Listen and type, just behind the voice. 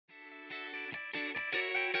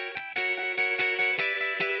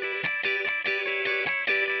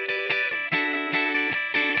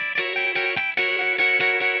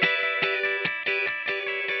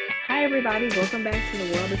everybody. Welcome back to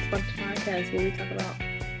the World is Fucked podcast, where we talk about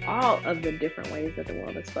all of the different ways that the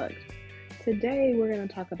world is fucked. Today, we're going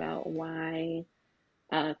to talk about why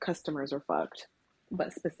customers are fucked,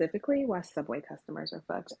 but specifically why Subway customers are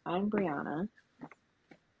fucked. I'm Briana.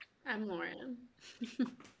 I'm Lauren.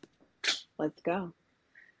 Let's go.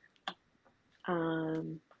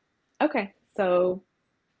 Okay, so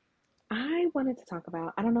I wanted to talk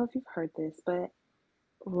about, I don't know if you've heard this, but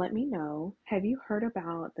let me know. Have you heard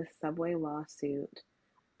about the Subway lawsuit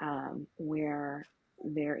where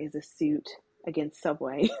there is a suit against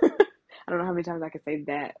Subway? I don't know how many times I could say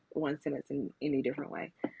that one sentence in any different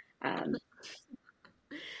way. I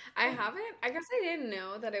guess I didn't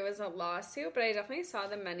know that it was a lawsuit, but I definitely saw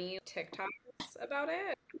the many TikToks about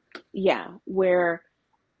it. Yeah, where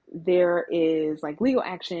there is like legal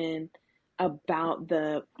action about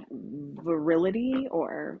the virility,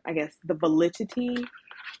 or I guess the validity,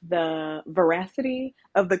 the veracity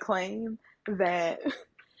of the claim that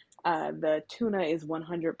the tuna is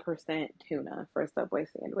 100% tuna for Subway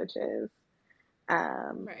sandwiches.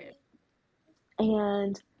 Right.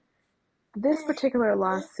 And this particular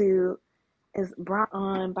lawsuit is brought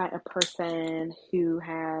on by a person who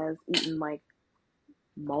has eaten like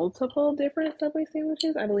multiple different Subway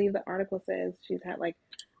sandwiches. I believe the article says she's had like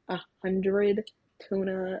 100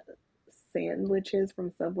 tuna sandwiches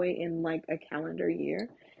from Subway in like a calendar year,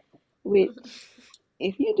 which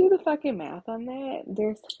if you do the fucking math on that,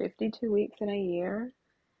 there's 52 weeks in a year,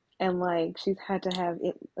 and like she's had to have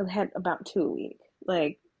it had about 2 a week.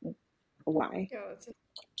 Like, why? Yo,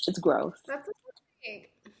 It's gross. that's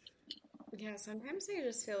like, yeah, sometimes I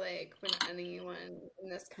just feel like when anyone in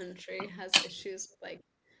this country has issues with like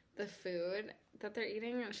the food that they're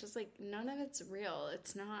eating, it's just like none of it's real.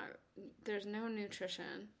 It's not, there's no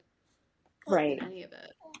nutrition Right. in any of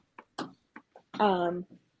it.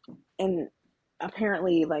 And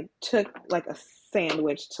apparently like took like a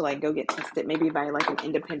sandwich to like go get tested maybe by like an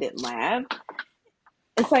independent lab.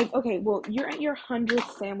 It's like, okay, well, you're at your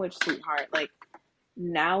 100th sandwich, sweetheart. Like,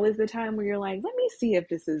 now is the time where you're like, let me see if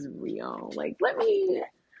this is real. Like, let me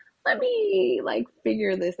like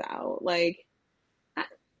figure this out. Like,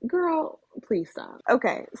 girl, please stop.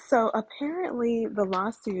 Okay, so apparently the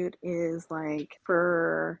lawsuit is like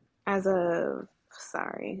for as of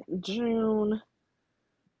June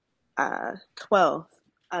 12th.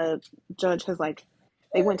 A judge has like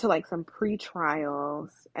they went to like some pre-trials,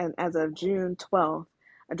 and as of June 12th,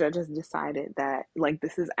 a judge has decided that like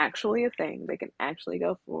this is actually a thing. They can actually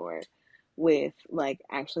go forward with like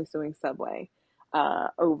actually suing Subway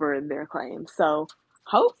over their claims. So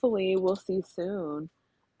hopefully we'll see soon,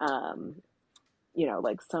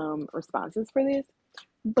 like some responses for this.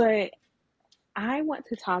 But I want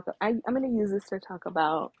to talk, I'm going to use this to talk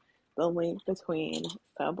about the link between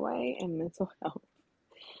Subway and mental health.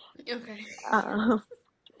 Okay. Um,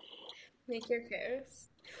 Make your case.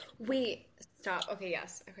 Wait, stop. Okay,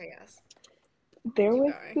 yes. Okay, yes. there Keep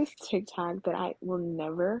was going. this TikTok that I will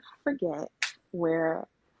never forget where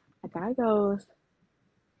a guy goes,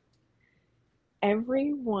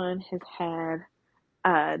 everyone has had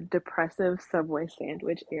a depressive Subway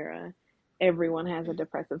sandwich era. Everyone has a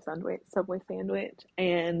depressive Subway sandwich.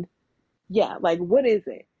 And yeah, like, what is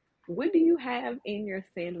it? What do you have in your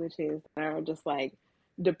sandwiches that are just like,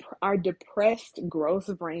 our depressed, gross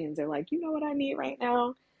brains are like, you know what I need right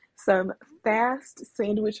now? Some fast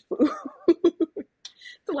sandwich food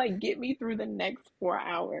to like get me through the next 4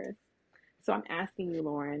 hours. So I'm asking you,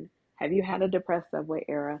 Lauren, have you had a depressed Subway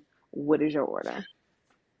era? What is your order?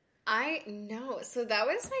 I know. So that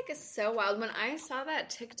was like so wild. When I saw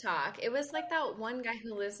that TikTok, it was like that one guy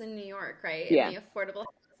who lives in New York, right? In Yeah. the affordable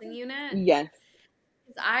housing unit. Yes.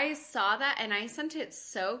 I saw that and I sent it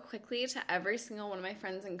so quickly to every single one of my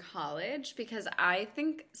friends in college because I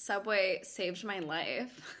think Subway saved my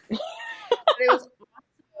life. But it was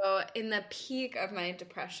also in the peak of my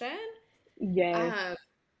depression. Yes. Um,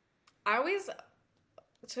 I always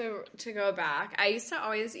to go back, I used to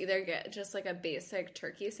always either get just like a basic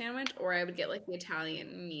turkey sandwich or I would get like the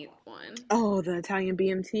Italian meat one. Oh, the Italian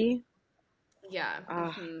BMT. Yeah,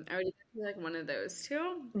 Ah. I would do like one of those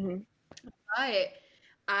two. Mhm. But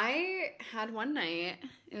I had one night,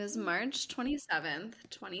 it was March 27th,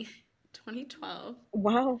 2012.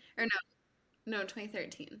 Wow, Or no,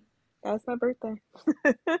 2013. that's my birthday.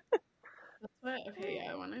 That's what, okay,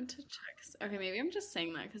 yeah, I wanted to check. Okay, maybe I'm just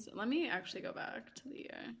saying that because let me actually go back to the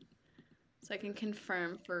year so I can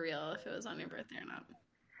confirm for real if it was on your birthday or not.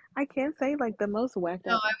 I can't say like the most whacked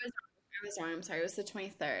No, up. I was wrong. I'm sorry. It was the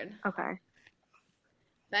 23rd. Okay.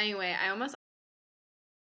 But anyway, I almost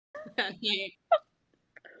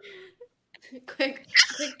quick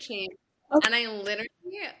change. And I literally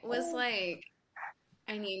was like,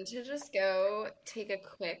 I need to just go take a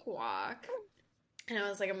quick walk. And I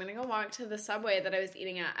was like, I'm gonna go walk to the Subway that I was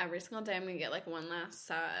eating at every single day. I'm gonna get like one last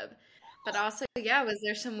sub. But also, yeah, was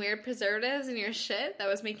there some weird preservatives in your shit that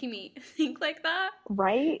was making me think like that?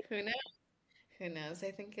 Right? Who knows? Who knows?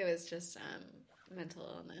 I think it was just mental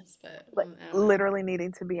illness, but Like I don't know. literally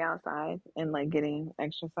needing to be outside and like getting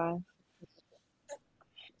exercise.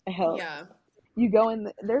 It helps. Yeah. You go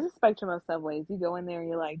in, there's a spectrum of Subways. You go in there and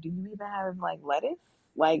you're like, do you even have like lettuce?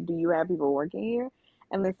 Like, do you have people working here?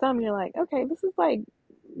 And then some you're like, okay, this is like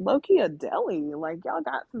low key a deli. Like, y'all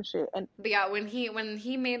got some shit. And But yeah, when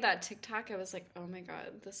he made that TikTok, I was like, oh my God,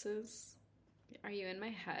 this is, are you in my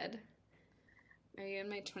head? Are you in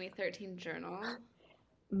my 2013 journal?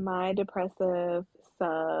 my depressive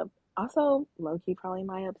sub, also low key, probably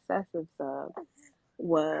my obsessive sub,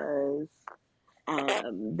 was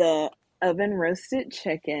the oven roasted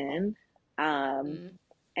chicken. Um, Mm.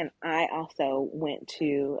 and I also went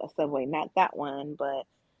to a Subway, not that one, but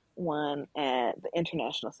one at the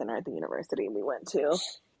International Center at the university we went to.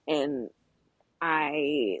 And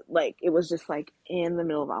I, like, it was just like in the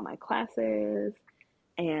middle of all my classes.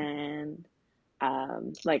 And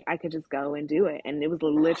like, I could just go and do it. And it was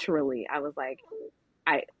literally, I was like,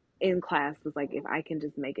 I, in class, was like, if I can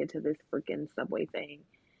just make it to this freaking Subway thing,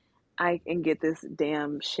 I can get this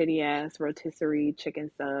damn shitty ass rotisserie chicken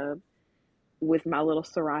sub with my little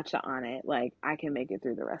sriracha on it, like I can make it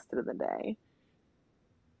through the rest of the day.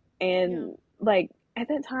 Yeah. And like at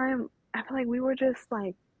that time, I feel like we were just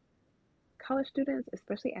like college students,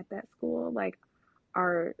 especially at that school, like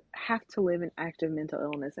are have to live in active mental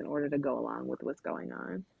illness in order to go along with what's going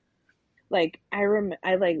on. Like I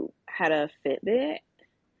like had a Fitbit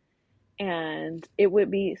and it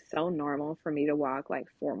would be so normal for me to walk like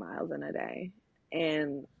 4 miles in a day.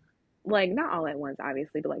 And like not all at once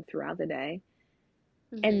obviously, but like throughout the day.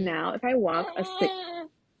 And Hmm. now if I walk a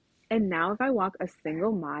And now if I walk a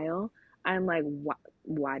single mile, I'm like,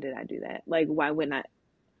 why did I do that? Like, why wouldn't I,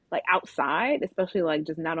 like outside, especially like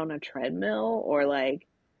just not on a treadmill or like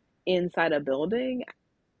inside a building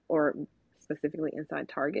or specifically inside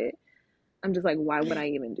Target? I'm just like, why would I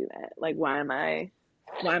even do that? Like, why am I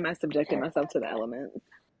subjecting myself to the elements?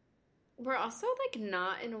 We're also like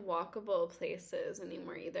not in walkable places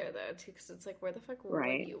anymore either, though, too, because it's like, where the fuck would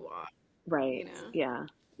Right. you walk? Right. You know? Yeah.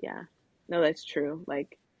 Yeah. No, that's true.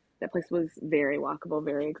 Like, that place was very walkable,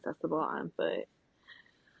 very accessible on foot.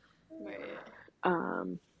 Right.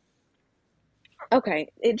 Um,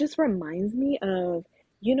 okay. It just reminds me of,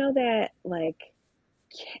 that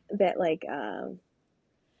that like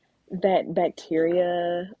that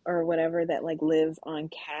bacteria or whatever that like lives on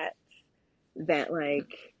cats that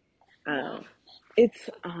like No. um it's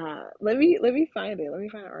let me find it. Let me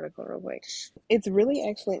find an article real quick. It's really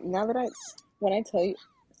actually now that I when I tell you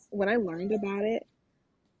when I learned about it,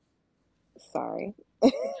 sorry.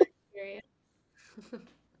 Period.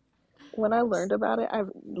 When I learned about it, I've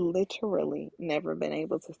literally never been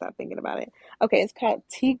able to stop thinking about it. Okay, it's called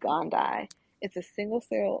T. gondii. It's a single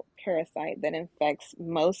cell parasite that infects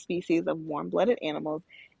most species of warm blooded animals,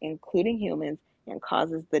 including humans, and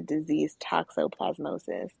causes the disease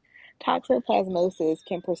toxoplasmosis. Toxoplasmosis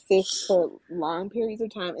can persist for long periods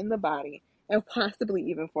of time in the body and possibly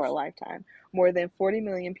even for a lifetime. More than 40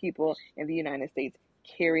 million people in the United States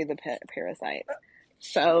carry the parasite.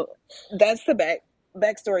 So that's the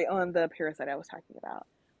backstory on the parasite I was talking about.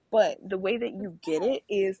 But the way that you get it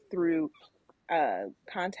is through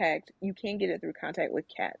contact. You can get it through contact with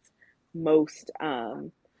cats most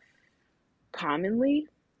commonly,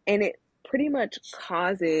 and it pretty much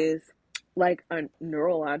causes like a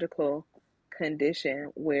neurological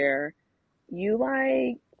condition where you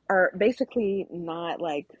like are basically not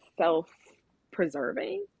like self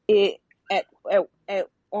preserving. It at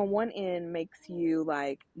on one end makes you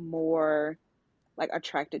like more like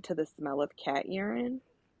attracted to the smell of cat urine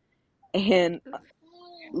and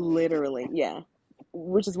literally yeah,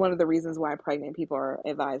 which is one of the reasons why pregnant people are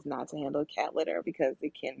advised not to handle cat litter because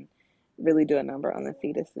it can really do a number on the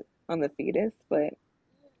fetus. But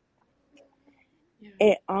Yeah.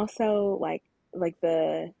 it also like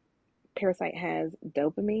the parasite has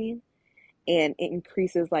dopamine and it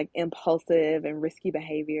increases like impulsive and risky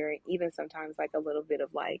behavior, even sometimes like a little bit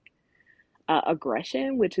of like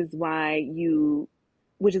aggression, which is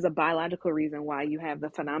a biological reason why you have the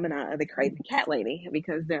phenomena of the crazy cat lady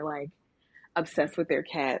because they're like obsessed with their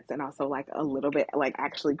cats and also like a little bit like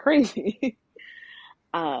actually crazy,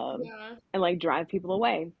 um, Yeah. and like drive people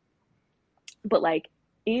away. But like,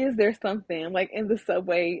 is there something like in the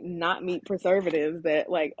Subway not meat preservatives that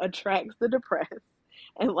like attracts the depressed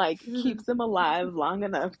and like keeps them alive long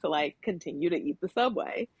enough to like continue to eat the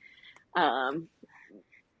Subway. Um,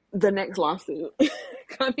 the next lawsuit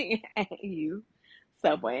coming at you,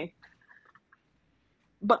 Subway.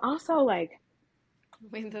 But also like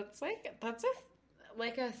Wait, that's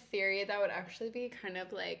a theory that would actually be kind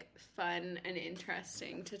of like fun and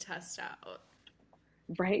interesting to test out.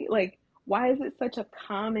 right? Like why is it such a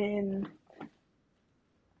common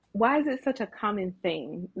why is it such a common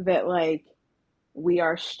thing that like we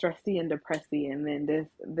are stressy and depressy and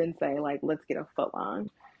then say like let's get a foot long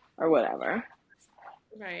or whatever.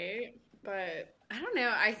 Right. But I don't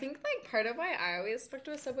know. I think like part of why I always stuck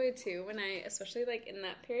to a Subway too, when I, especially like in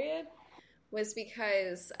that period, was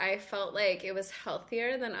because I felt like it was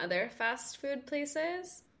healthier than other fast food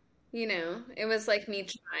places. It was like me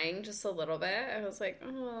trying just a little bit. I was like,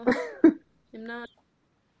 oh, well, I'm not,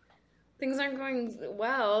 things aren't going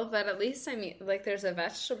well, but at least I mean, like, there's a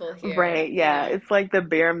vegetable here, Right, you yeah. know? It's like the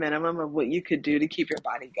bare minimum of what you could do to keep your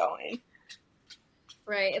body going.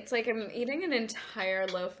 Right. It's like I'm eating an entire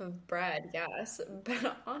loaf of bread, yes,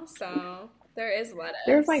 but also there is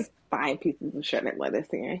There's like lettuce. 5 pieces of shredded lettuce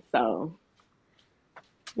here. So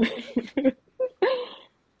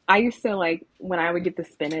I used to like when I would get the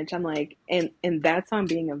spinach, I'm like, and that's on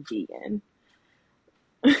being a vegan.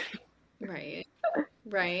 Right.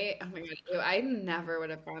 Right. Oh my God. I never would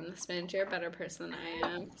have gone the spinach. You're a better person than I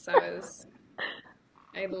am. Because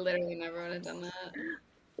I literally never would have done that.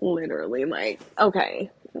 Literally, like, okay,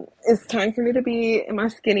 it's time for me to be in my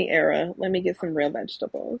skinny era. Let me get some real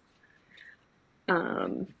vegetables.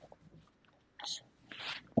 Um,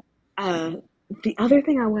 uh, the other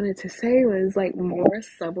thing I wanted to say was like more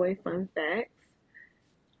Subway fun facts.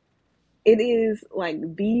 It is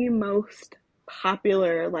like the most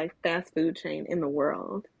popular like fast food chain in the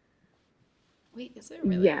world. Wait, is it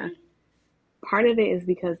Yeah, really? part of it is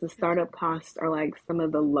because the startup costs are like some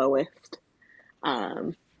of the lowest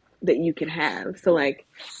um, that you can have. So like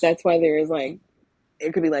that's why there's like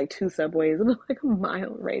it could be like 2 Subways in like a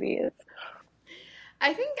mile radius.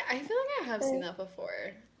 I feel like I have seen that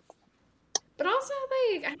before. But also,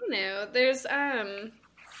 like, I don't know.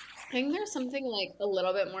 I think there's something like a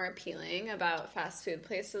little bit more appealing about fast food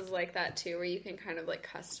places like that too, where you can kind of like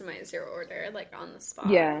customize your order like on the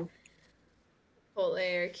spot. Yeah,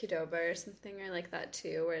 Chipotle or Qdoba or something or like that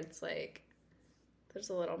too, where it's like there's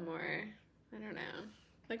a little more, I don't know.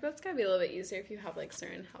 Like that's gotta be a little bit easier if you have like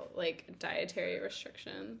certain health, like dietary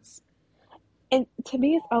restrictions. and to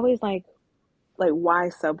me it's always like why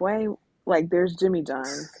Subway? Like there's Jimmy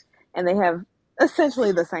John's, and they have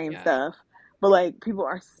essentially the same Yeah, stuff, but like people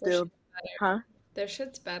are their shit's still, huh? their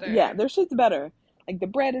shit's Yeah, better. their shit's better. Like the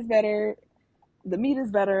bread is better, the meat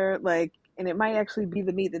is better, like, and it might actually be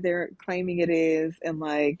the meat that they're claiming it is, and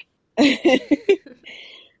like,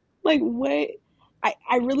 like what?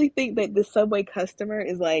 I really think that the Subway customer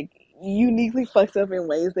is like uniquely fucked up in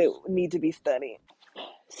ways that need to be studied.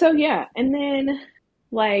 So yeah, and then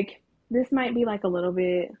like this might be like a little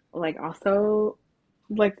bit like also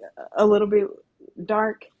like a little bit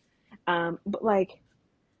dark, but like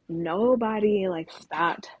nobody like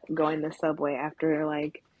stopped going to Subway after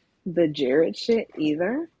like the Jared shit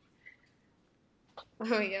either.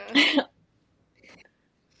 Oh yeah.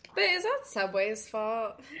 But is that Subway's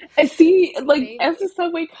fault? I see, like Maybe. as a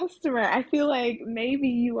Subway customer, I feel like maybe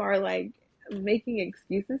you are like making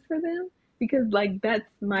excuses for them because like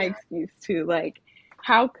that's my Yeah. excuse too. Like,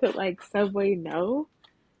 how could like Subway know?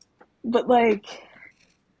 But like,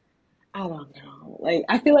 I don't know. Like,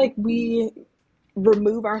 I feel like we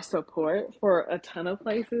remove our support for a ton of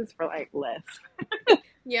places for like less.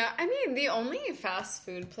 Yeah, I mean, the only fast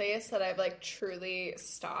food place that I've like truly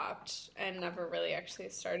stopped and never really actually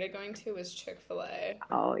started going to was Chick-fil-A.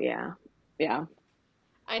 Oh yeah, yeah.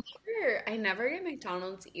 I never get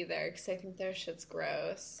McDonald's either because I think their shit's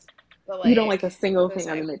gross. But You don't like like a single those thing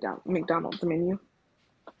on the I McDonald's menu.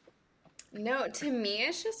 no, to me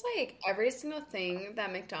it's just like every single thing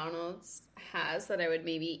that McDonald's has that I would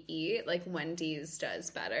maybe eat, like Wendy's does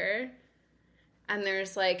better. And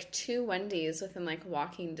there's like two Wendy's within like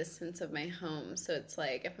walking distance of my home. So it's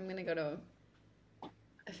like if I'm gonna go to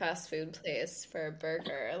a fast food place for a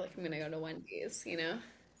burger, like I'm gonna go to Wendy's, you know?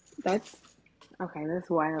 That's okay. That's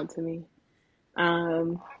wild to me.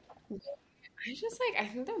 Um, I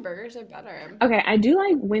think their burgers are better. okay, I do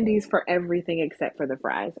like Wendy's for everything except for the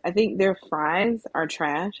fries. I think their fries are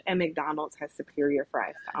trash, and McDonald's has superior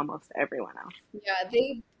fries to almost everyone else. Yeah,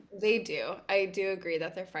 they do. I do agree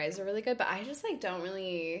that their fries are really good, but I just like don't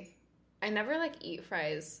really I never like eat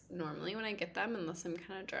fries normally when I get them unless I'm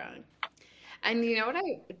kind of drunk. And you know what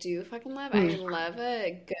I do fucking love? I Mm. love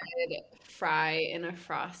a good fry in a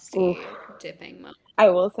Oof. frosty dipping moment. I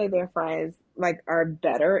will say their fries like are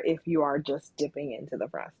better if you are just dipping into the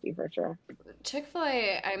Frosty for sure.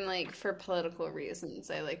 Chick-fil-A, I'm like for political reasons,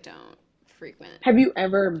 I like don't frequent Have you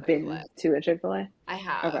ever Chick-fil-A. been to a Chick-fil-A? I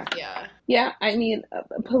Okay. have, yeah. Yeah, I mean,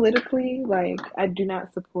 politically, like, I do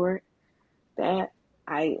not support that.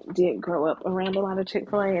 I did grow up around a lot of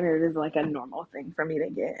Chick-fil-A, and it is like a normal thing for me to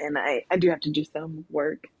get. And I do have to do some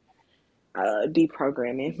work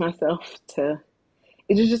deprogramming myself to.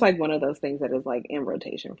 It's just like one of those things that is like in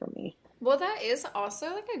rotation for me. Well, that is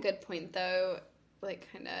also like a good point though, like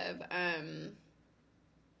kind of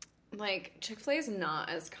like Chick-fil-A is not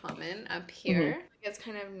as common up Hmm. here. It's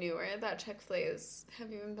kind of newer that Chick-fil-A's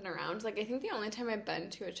have even been around. Like I think the only time I've been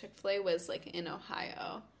to a Chick-fil-A was like in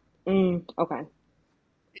Ohio. Okay.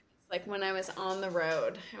 Like when I was on the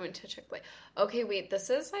road, I went to Chick-fil-A. Okay, wait, this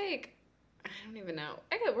is like I don't even know.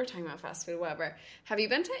 We're talking about fast food, whatever. Have you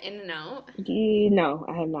been to In-N-Out? No,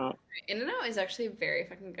 I have not. In-N-Out is actually very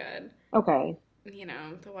fucking good. Okay. You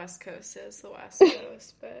know, the West Coast is the West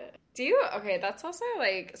Coast, but do you? Okay, that's also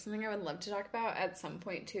like something I would love to talk about at some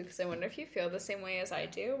point too, because I wonder if you feel the same way as I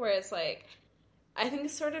do. Whereas, like, I think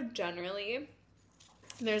sort of generally,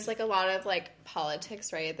 there's like a lot of like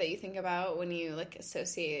politics, right, that you think about when you like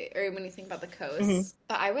associate or when you think about the Hmm. coast.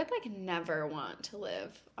 But I would like never want to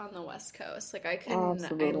live on the West Coast. Like, I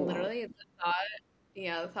Absolutely not. literally thought,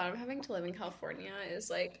 yeah, the thought of having to live in California is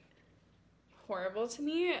like horrible to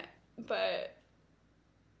me, but.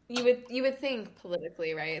 You would think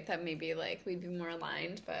politically, right, that maybe like we'd be more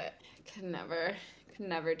aligned, but could never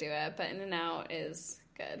do it. But In-N-Out is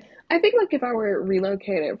good. I think like if I were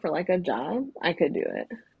relocated for like a job, I could do it.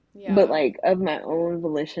 But Yeah. like of my own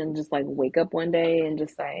volition, just like wake up one day and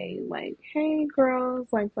just say like, "Hey, girls,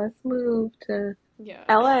 like let's move to Yeah.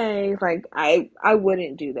 LA." Like I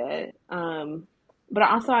wouldn't do that. But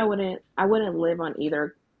also I wouldn't live on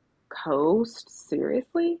either coast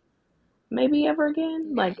seriously. Maybe ever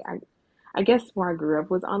again. Yeah. Like I guess where I grew up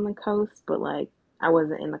was on the coast, but like I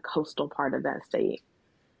wasn't in the coastal part of that state.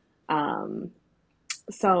 Um,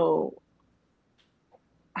 so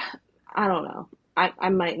I don't know. I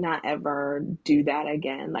might not ever do that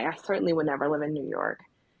again. Like I certainly would never live in New York.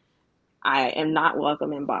 I am not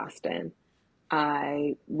welcome in Boston.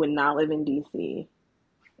 I would not live in DC.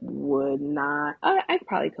 Would not. I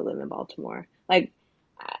probably could live in Baltimore. Like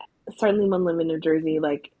I certainly wouldn't live in New Jersey.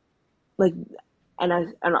 Like, and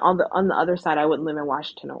on the other side, I wouldn't live in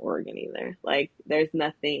Washington or Oregon either. Like there's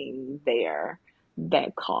nothing there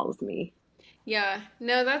that calls me. Yeah.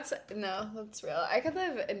 No, that's real. I could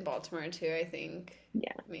live in Baltimore too, I think.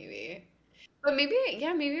 Yeah. Maybe. But maybe,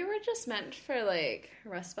 yeah, maybe we're just meant for like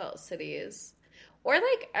Rust Belt cities. Or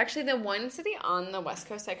like actually the one city on the West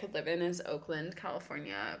Coast I could live in is Oakland,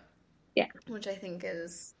 California, Yeah. which I think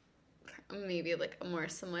is maybe like a more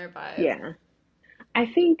similar vibe. Yeah. I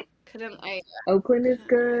think Couldn't I Oakland is couldn't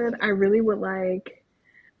good. live I really would like.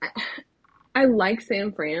 I, I like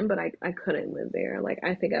San Fran, but I couldn't live there. Like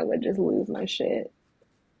I think I would just lose my shit.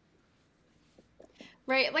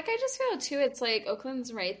 right. Like I just feel too, it's like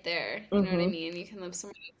Oakland's right there. You know what I Hmm. mean? You can live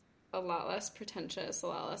somewhere that's a lot less pretentious, a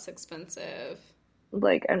lot less expensive.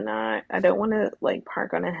 Like I'm not. I don't want to like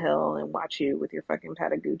park on a hill and watch you with your fucking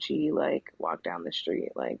Patagucci like walk down the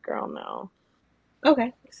street. Like girl, no.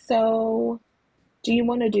 Okay, so do you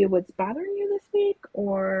want to do what's bothering you this week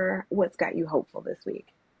or what's got you hopeful this week?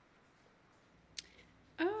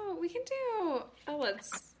 Oh, we can do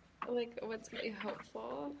let's like what's got you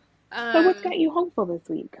hopeful. So what's got Um you hopeful this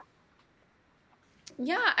week?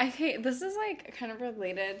 yeah, this is like kind of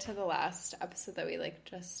related to the last episode that we like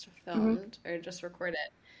just Hmm. filmed or just recorded.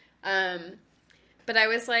 Um but I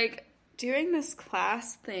was like doing this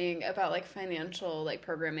class thing about like financial like Hmm.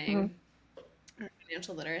 programming or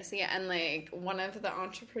financial literacy and like one of the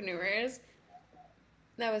entrepreneurs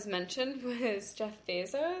that was mentioned was Jeff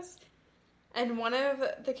Bezos. And one of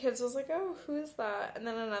the kids was like, "Oh, who is that?" And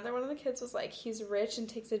then another one of the kids was like, "He's rich and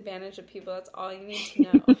takes advantage of people. That's all you need to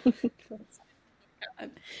know."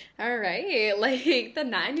 All right, like the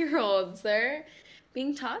 9 year olds, they're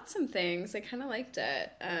being taught some things. I kind of liked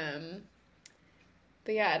it.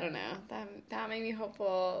 But yeah, I don't know. That made me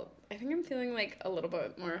hopeful. I think I'm feeling like a little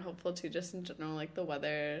bit more hopeful too, just in general. Like the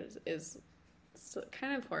weather is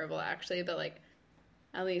kind of horrible actually, but like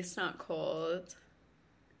at least not cold.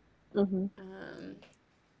 Hmm. Um,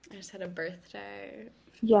 I just had a birthday. I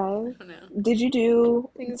Yes. don't know. Did you do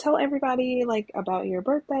Things. tell everybody like about your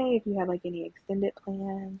birthday? If you had like any extended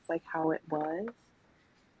plans, like how it was?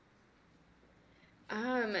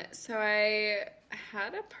 So I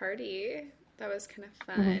had a party that was kind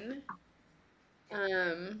of Hmm. fun.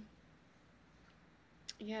 Um,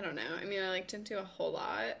 yeah, I don't know. I mean, I like didn't do a whole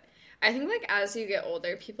lot. I think like as you get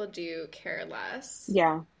older, people do care less.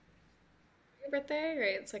 Yeah. Your birthday,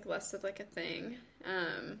 right? It's like less of like a thing.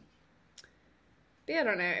 But yeah, I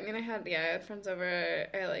don't know. I mean, I had friends over.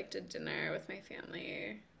 I like did dinner with my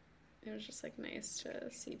family. It was just like nice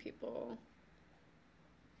to see people.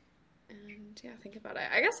 And yeah, think about it.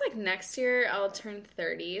 I guess like next year I'll turn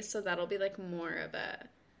 30, so that'll be like more of a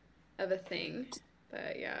thing.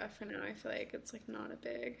 But yeah, for now I feel like it's like not a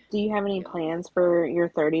big Do you have any deal. plans for your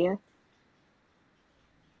 30th?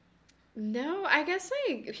 No, I guess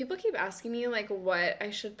like people keep asking me like what I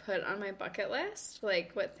should put on my bucket list,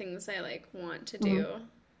 like what things I like want to Hmm. do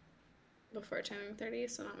before turning 30.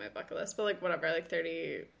 So not my bucket list, but like whatever, like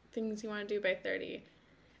 30 things you want to do by 30.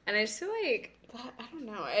 And I just feel like that, I don't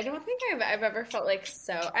know. I don't think I've ever felt like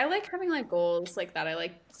so. I like having like goals like that. I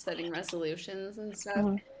like setting resolutions and stuff.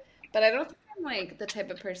 Hmm. But I don't think I'm like the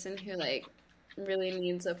type of person who like really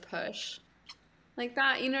needs a push like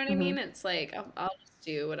that. You know what I Hmm. mean? It's like I'll just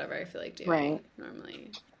do whatever I feel like Right. doing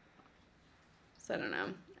normally. So I don't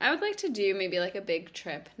know. I would like to do maybe like a big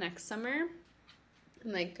trip next summer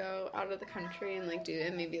and like go out of the country and like do it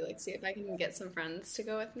and maybe like see if I can get some friends to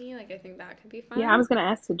go with me. Like I think that could be Yeah, I fun. was gonna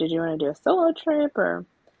ask you, did you want to do a solo trip or?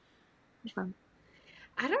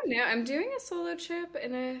 I don't know. I'm doing a solo trip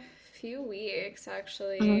in a few weeks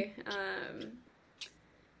Hmm. actually.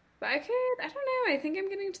 But I don't know. I think I'm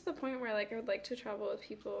getting to the point where like I would like to travel with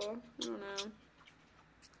people. I don't know.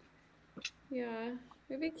 Yeah.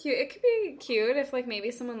 It'd be cute. It could be cute if like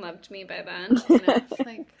maybe someone loved me by then, you know? If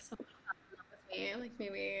like someone loved me, like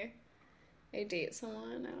maybe I date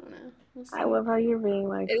someone. I don't know. We'll I see. love how you're being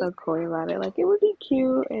like It is, so coy about it. Like it would be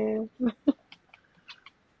cute if.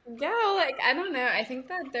 yeah, like I don't know. I think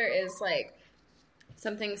that there is like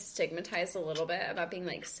something stigmatized a little bit about being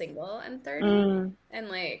like single and 30. Mm, And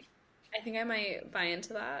like I think I might buy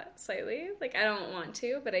into that slightly. Like I don't want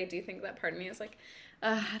to, but I do think that part of me is like,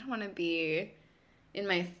 I don't want to be in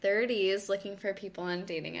my 30s looking for people on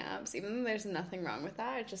dating apps. Even though there's nothing wrong with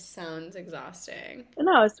that, it just sounds exhausting.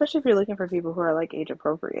 no, especially if you're looking for people who are like age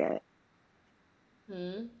appropriate.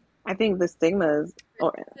 Hmm. I think the stigma is.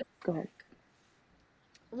 Oh, go ahead.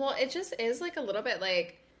 Well, it just is like a little bit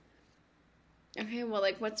like, okay, well,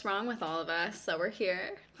 like what's wrong with all of us? So we're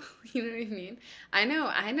here. You know what I mean? I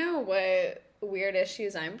know what weird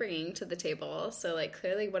issues I'm bringing to the table. So like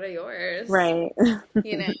clearly, what are yours? Right.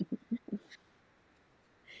 You know,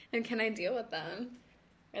 and can I deal with them?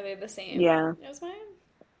 Are they the same Yeah. as mine?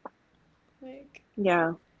 Like,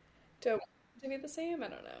 Yeah. do I want them to be the same? I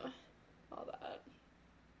don't know. All that.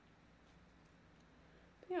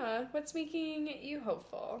 Yeah, what's making you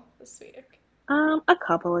hopeful this week? A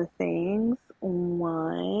couple of things.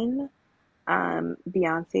 One,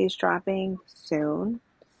 Beyonce's dropping soon,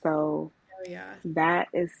 so Oh yeah. that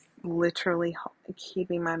is literally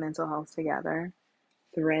keeping my mental health together,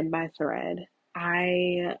 thread by thread.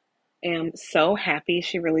 I am so happy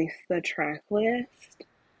she released the track list.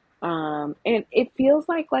 And it feels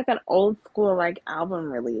like an old school like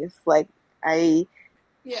album release. Like I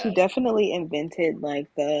she Yeah. definitely invented like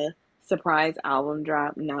the surprise album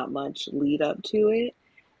drop, not much lead up to it.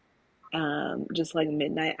 Just like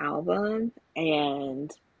midnight album,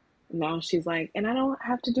 and now she's like, and I don't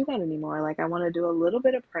have to do that anymore. Like I want to do a little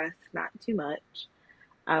bit of press, not too much.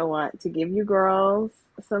 I want to give you girls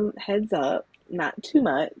some heads up, not too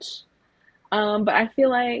much. But I feel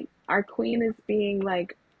like our queen is being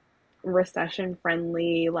like recession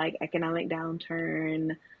friendly, like economic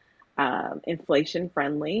downturn, inflation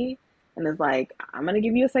friendly, and is like, I'm gonna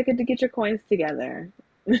give you a second to get your coins together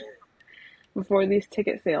before these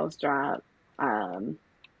ticket sales drop. Um,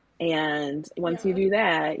 and once you Yeah. do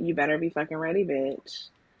that, you better be fucking ready, bitch.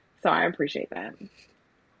 So I appreciate that.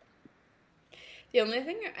 The only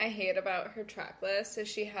thing I hate about her track list is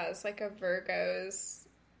she has like a Virgo's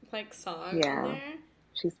like song on Yeah, there.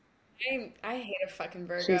 she's I hate a fucking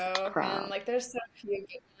she's Virgo, and proud. like there's so few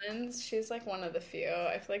good ones. She's like one of the few.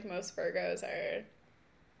 I feel like most Virgos are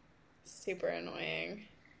super annoying.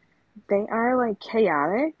 They are like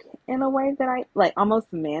chaotic in a way that I like,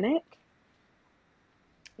 almost manic.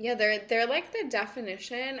 Yeah, they're like the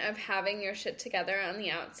definition of having your shit together on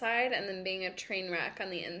the outside and then being a train wreck on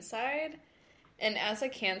the inside. And as a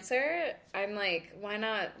Cancer, I'm like, why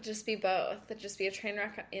not just be both? Just be a train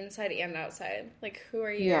wreck inside and outside. Like, who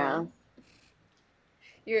are Yeah,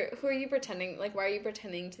 you? Who are you pretending? Like, why are you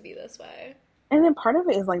pretending to be this way? and then part of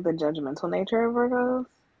it is like the judgmental nature of Virgos.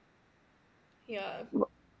 Yeah.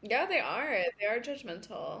 Yeah, they are. They are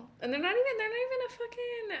judgmental. And they're not even a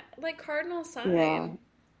fucking like cardinal Yeah, sign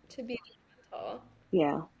to be judgmental.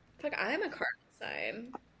 yeah, Fuck, I'm a cardinal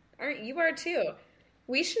sign. Aren't you are too?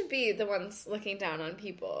 We should be the ones looking down on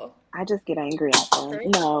people. I just get angry at them. Right?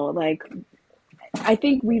 No, like I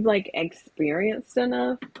think we've like experienced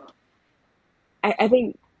enough. I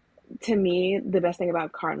think to me the best thing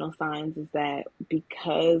about cardinal signs is that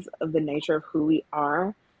because of the nature of who we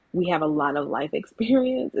have a lot of life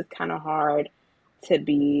experience. It's kind of hard to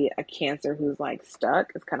be a Cancer who's like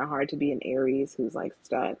stuck. It's kind of hard to be an Aries who's like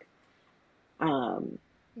stuck. Um,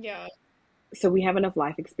 Yeah. so we have enough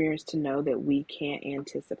life experience to know that we can't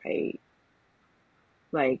anticipate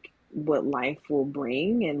like what life will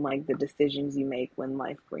bring and like the decisions you make when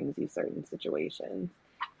life brings you certain situations.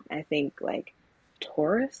 I think like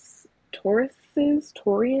Taurians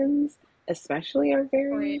especially are Right.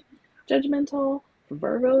 very judgmental.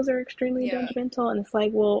 Virgos are extremely Yeah. judgmental, and it's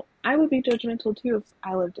like, well, I would be judgmental too if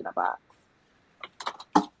I lived in a box.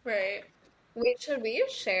 Right. Wait, should we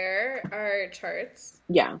share our charts?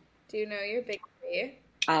 Yeah. Do you know your big three?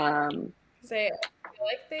 Um. Because I feel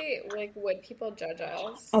like they like would people judge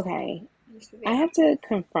us? Okay. We should I be. have to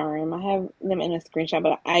confirm. I have them in a screenshot,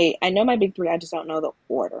 but I know my big three. I just don't know the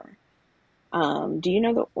order. Do you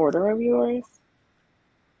know the order of yours?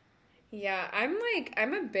 Yeah,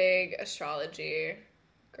 I'm a big astrology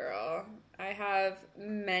girl. I have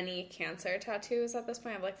many Cancer tattoos at this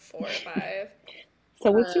point. I have like 4 or 5.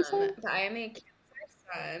 So what's your sign? But I am a Cancer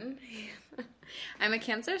sun. I'm a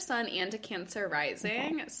Cancer sun and a Cancer Okay.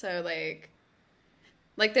 rising. So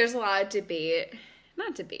like there's a lot of debate,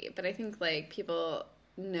 not debate, but I think like people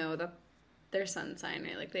know that their sun sign,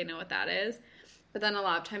 right? Like they know what that is. But then a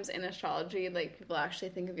lot of times in astrology, like people actually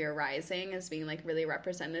think of your rising as being like really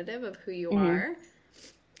representative of who you Mm-hmm. are.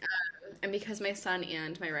 And because my sun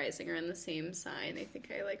and my rising are in the same sign, I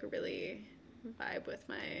think I like really vibe with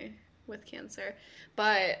my with Cancer.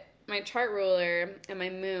 But my chart ruler and my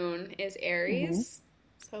moon is Mm-hmm. Aries.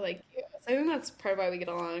 So like so I think that's part of why we get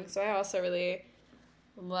along. So I also really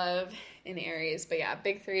love in Aries. But yeah,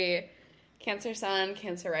 big three: Cancer sun,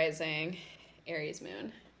 Cancer rising, Aries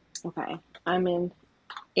moon. Okay. I'm in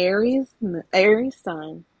Aries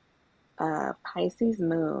sun, Pisces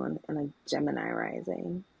moon, and a Gemini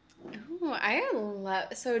rising. Oh, I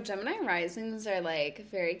love so Gemini risings are like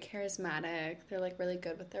very charismatic. They're like really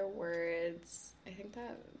good with their words. I think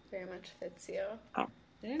that very much fits you. Uh,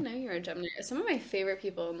 I didn't know you were a Gemini. Some of my favorite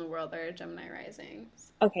people in the world are Gemini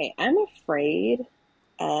risings. okay, I'm afraid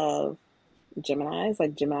of Geminis,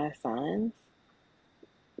 like Gemini suns.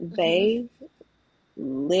 Hmm. They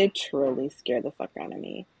literally scare the fuck out of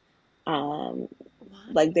me. Um,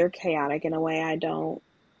 What? like they're chaotic in a way I don't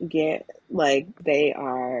get. Like they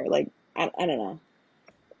are like I don't know.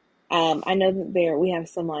 I know that we have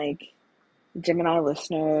some like Gemini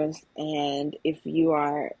listeners, and if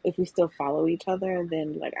we still follow each other,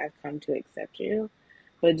 then like I've come to accept you.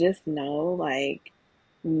 But just know, like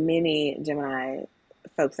many Gemini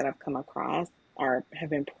folks that I've come across have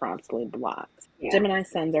been promptly blocked. Yeah. Gemini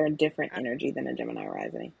suns are a different energy than a Gemini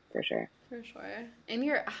rising, for sure. For sure. And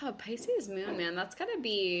your Pisces moon, man, that's gotta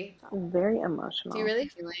be. Very Do you emotional. really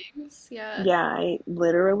feelings? Yeah. Yeah,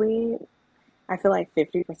 I feel like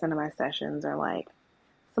 50% of my sessions are like,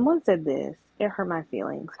 someone said this, it hurt my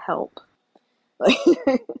feelings, help. Like,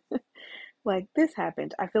 like this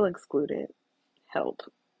happened, I feel excluded, help.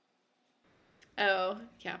 Oh,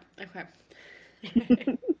 yeah. Okay.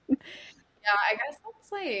 Yeah, I guess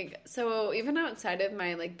that's like so even outside of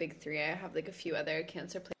my like big three, I have like a few other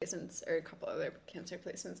Cancer placements or a couple other Cancer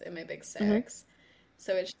placements in my big Hmm. six.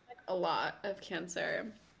 So it's just like a lot of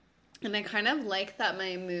Cancer. And I kind of like that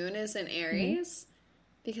my moon is in Hmm. Aries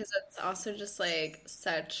because it's also just like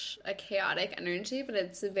such a chaotic energy, but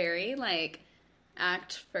it's very like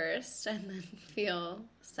act first and then feel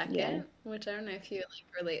Yes, second, which I don't know if you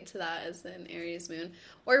like relate to that as an Aries moon,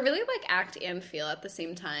 or really like act and feel at the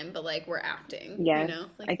same time, but like we're acting, yes.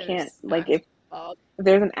 I like can't, there's like, action if involved.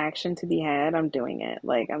 there's an action to be had, I'm doing it.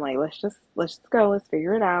 Like, I'm like, let's just go, let's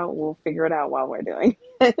figure it out. We'll figure it out while we're doing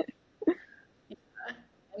it.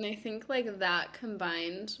 And I think like that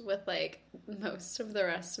combined with like most of the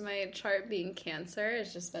rest of my chart being Cancer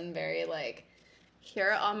has just been very like, here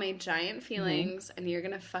are all my giant Hmm. feelings and you're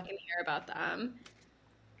gonna fucking hear about them.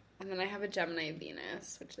 And then I have a Gemini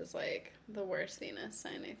Venus, which is like the worst Venus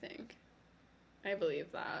sign, I think. I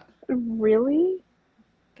believe that. Really?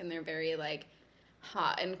 And they're very like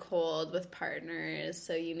hot and cold with partners.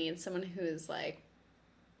 So you need someone who's like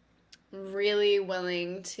really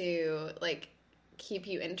willing to like keep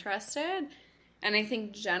you interested. And I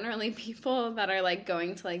think generally people that are like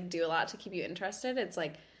going to like do a lot to keep you interested, it's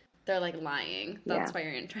like they're like lying. Yeah, That's why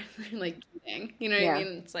you're interested, like cheating. You know what I yeah.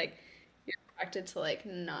 mean? It's like you're attracted to like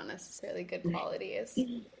not necessarily good qualities.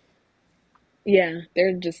 Yeah,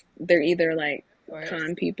 they're either like course.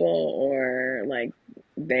 con people or like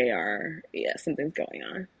they are, yeah, something's going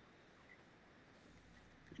on.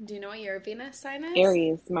 Do you know what your Venus sign is?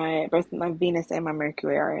 Aries, my Venus and my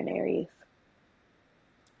Mercury are in Aries.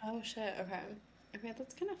 Oh shit. Okay. Okay,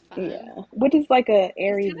 that's kind of fun. Yeah. What does like a It's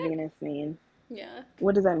Aries kind of Venus mean? yeah.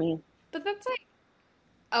 What does that mean? But that's like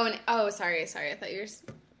oh and oh sorry sorry I thought you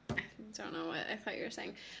were I don't know what I thought you were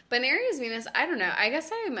saying. But in Aries Venus, I don't know. I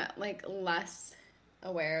guess I'm like less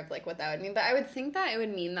aware of like what that would mean. But I would think that it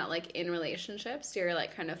would mean that like in relationships you're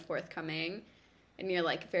like kind of forthcoming and you're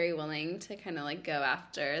like very willing to kind of like go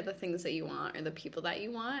after the things that you want or the people that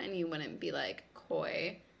you want and you wouldn't be like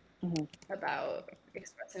coy Hmm. about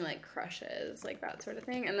expressing like crushes, like that sort of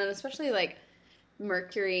thing. And then especially like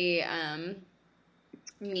Mercury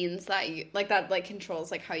means that you like that like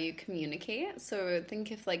controls like how you communicate. So I would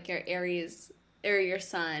think if like your Aries or your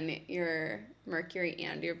Sun, your Mercury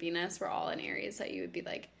and your Venus were all in Aries that you would be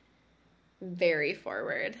like very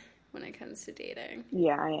forward when it comes to dating.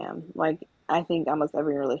 Yeah, I am. Like, I think almost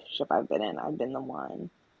every relationship I've been in, I've been the one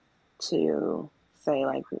to say,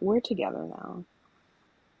 like, we're together now.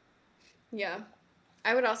 Yeah.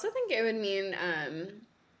 I would also think it would mean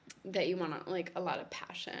that you want like a lot of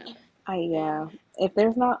passion. Yeah. If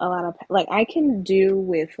there's not a lot of, like, I can do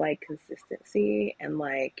with, like, consistency and,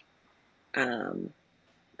 um,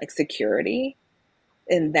 like security,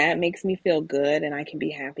 and that makes me feel good, and I can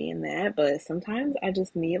be happy in that. But sometimes I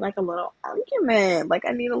just need, like, a little argument. Like,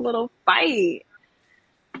 I need a little fight.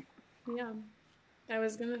 Yeah. I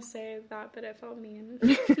was gonna say that, but it felt mean. I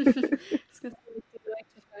was gonna say, do you like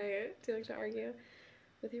to fight? Do you like to argue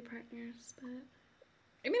with your partners? But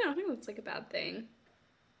I mean, I don't think that's like a bad thing.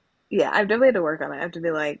 Yeah, I've definitely had to work on it. I have to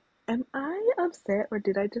be like, am I upset or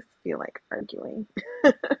did I just feel like arguing?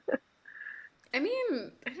 I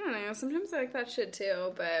mean, I don't know. Sometimes I like that shit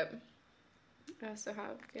too, but I also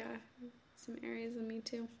have, yeah, some areas in me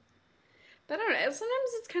too. But I don't know.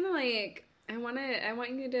 Sometimes it's kind of like I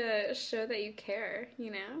want you to show that you care,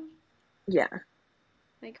 you know, Yeah.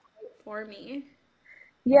 like fight for me.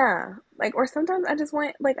 Yeah. Like, or sometimes I just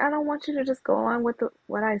want, like, I don't want you to just go along with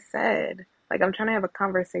what I said. Like, I'm trying to have a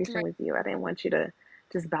conversation Right. with you. I didn't want you to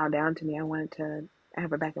just bow down to me. I wanted to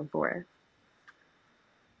have a back and forth.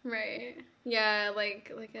 Right. Yeah,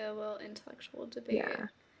 like a little intellectual debate. Yeah.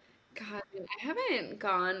 God, man, I haven't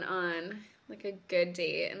gone on like a good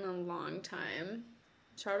date in a long time.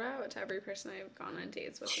 Shout out to every person I've gone on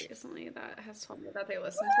dates with recently that has told me that they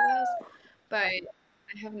listen to this, but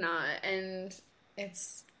I have not. And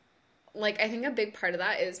it's like I think a big part of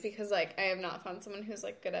that is because like I have not found someone who's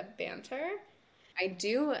like good at banter. I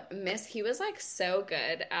do miss he was like so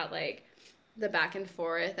good at like the back and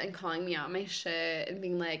forth and calling me out my shit and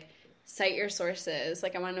being like, cite your sources.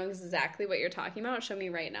 Like I want to know exactly what you're talking about. Show me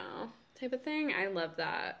right now. Type of thing. I love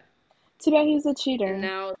that. Too bad he was a And cheater.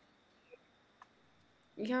 now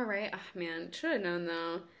yeah, right. Oh man, should have known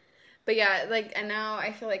though. But yeah, like and now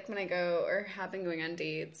I feel like when I go or have been going on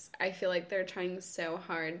dates, I feel like they're trying so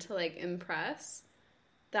hard to like impress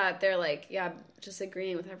that they're like, yeah, just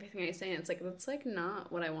agreeing with everything I say. And it's like that's like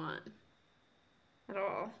not what I want at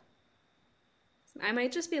all. I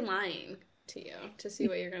might just be lying to you to see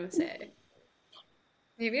what you're gonna say.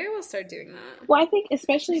 Maybe I will start doing that. Well, I think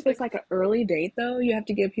especially if Just it's like, like an early date, though, you have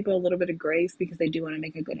to give people a little bit of grace because they do want to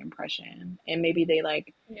make a good impression. And maybe they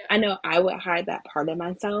like, yeah, I know I would hide that part of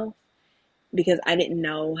myself because I didn't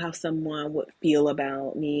know how someone would feel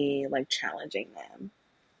about me like challenging them.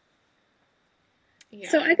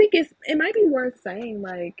 So yeah, I think it might be worth saying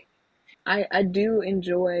like I do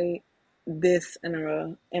enjoy this in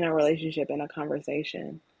a relationship in a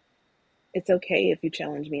conversation. It's okay if you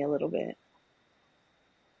challenge me a little bit.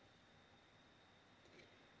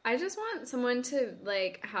 I just want someone to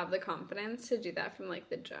like have the confidence to do that from like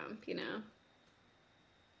the jump, you know?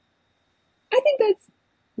 I think that's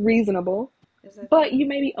reasonable, Is I but think you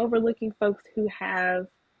may be overlooking folks who have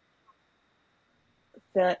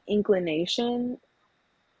the inclination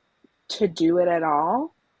to do it at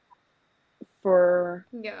all for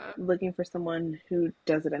yeah, looking for someone who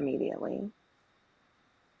does it immediately.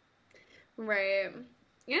 right.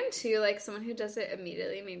 And two, like someone who does it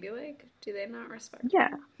immediately, maybe like, do they not respect Yeah,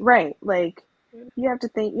 you? right. Like you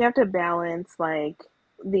have to balance like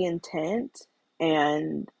the intent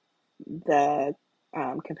and the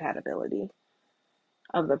compatibility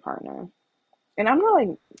of the partner. And I'm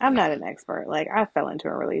not Yeah. an expert. Like I fell into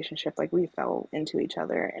a relationship, like we fell into each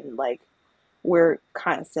other, and like we're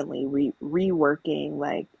constantly reworking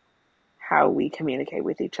like how we communicate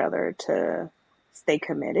with each other to stay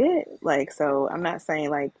committed. Like so, I'm not saying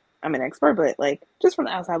like I'm an expert, but like just from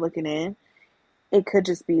the outside looking in, it could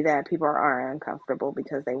just be that people are uncomfortable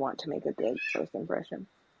because they want to make a good first impression.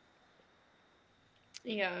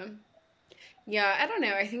 Yeah. Yeah, I don't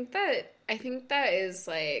know. I think that is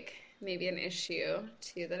like maybe an issue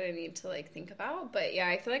too that I need to like think about. But yeah,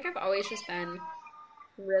 I feel like I've always just been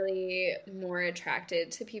really more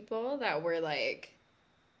attracted to people that were like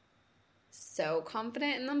so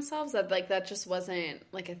confident in themselves that like that just wasn't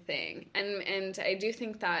like a thing. And I do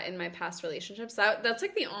think that in my past relationships that's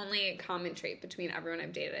like the only common trait between everyone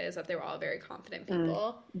I've dated is that they were all very confident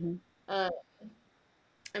people. Mm-hmm. Um,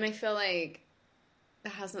 and I feel like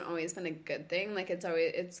that hasn't always been a good thing. Like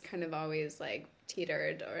it's kind of always like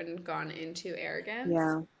teetered or and gone into arrogance.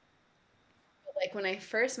 Yeah. But, like when I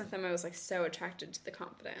first met them, I was like so attracted to the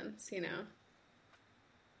confidence, you know.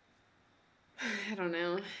 I don't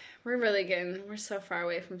know. We're so far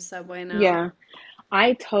away from Subway now. Yeah.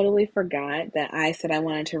 I totally forgot that I said I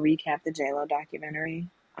wanted to recap the JLo documentary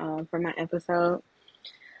for my episode.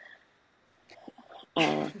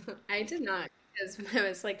 Uh, I did not because when I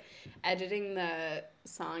was like editing the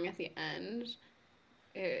song at the end,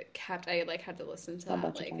 I like had to listen to a that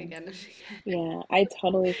bunch of like times. again and again. Yeah, I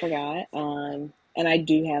totally forgot. And I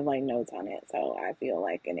do have like notes on it, so I feel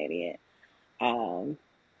like an idiot um,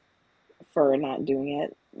 for not doing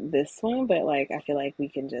it this one. But like, I feel like we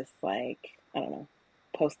can just like, I don't know,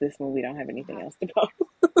 post this when we don't have anything else to post.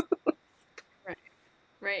 Right.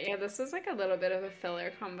 Right. Yeah, this was like a little bit of a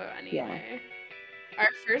filler combo Yeah, anyway. Our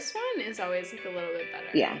first one is always like a little bit better.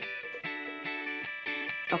 yeah.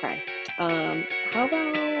 Okay. How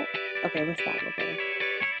about? Okay, let's stop. Okay.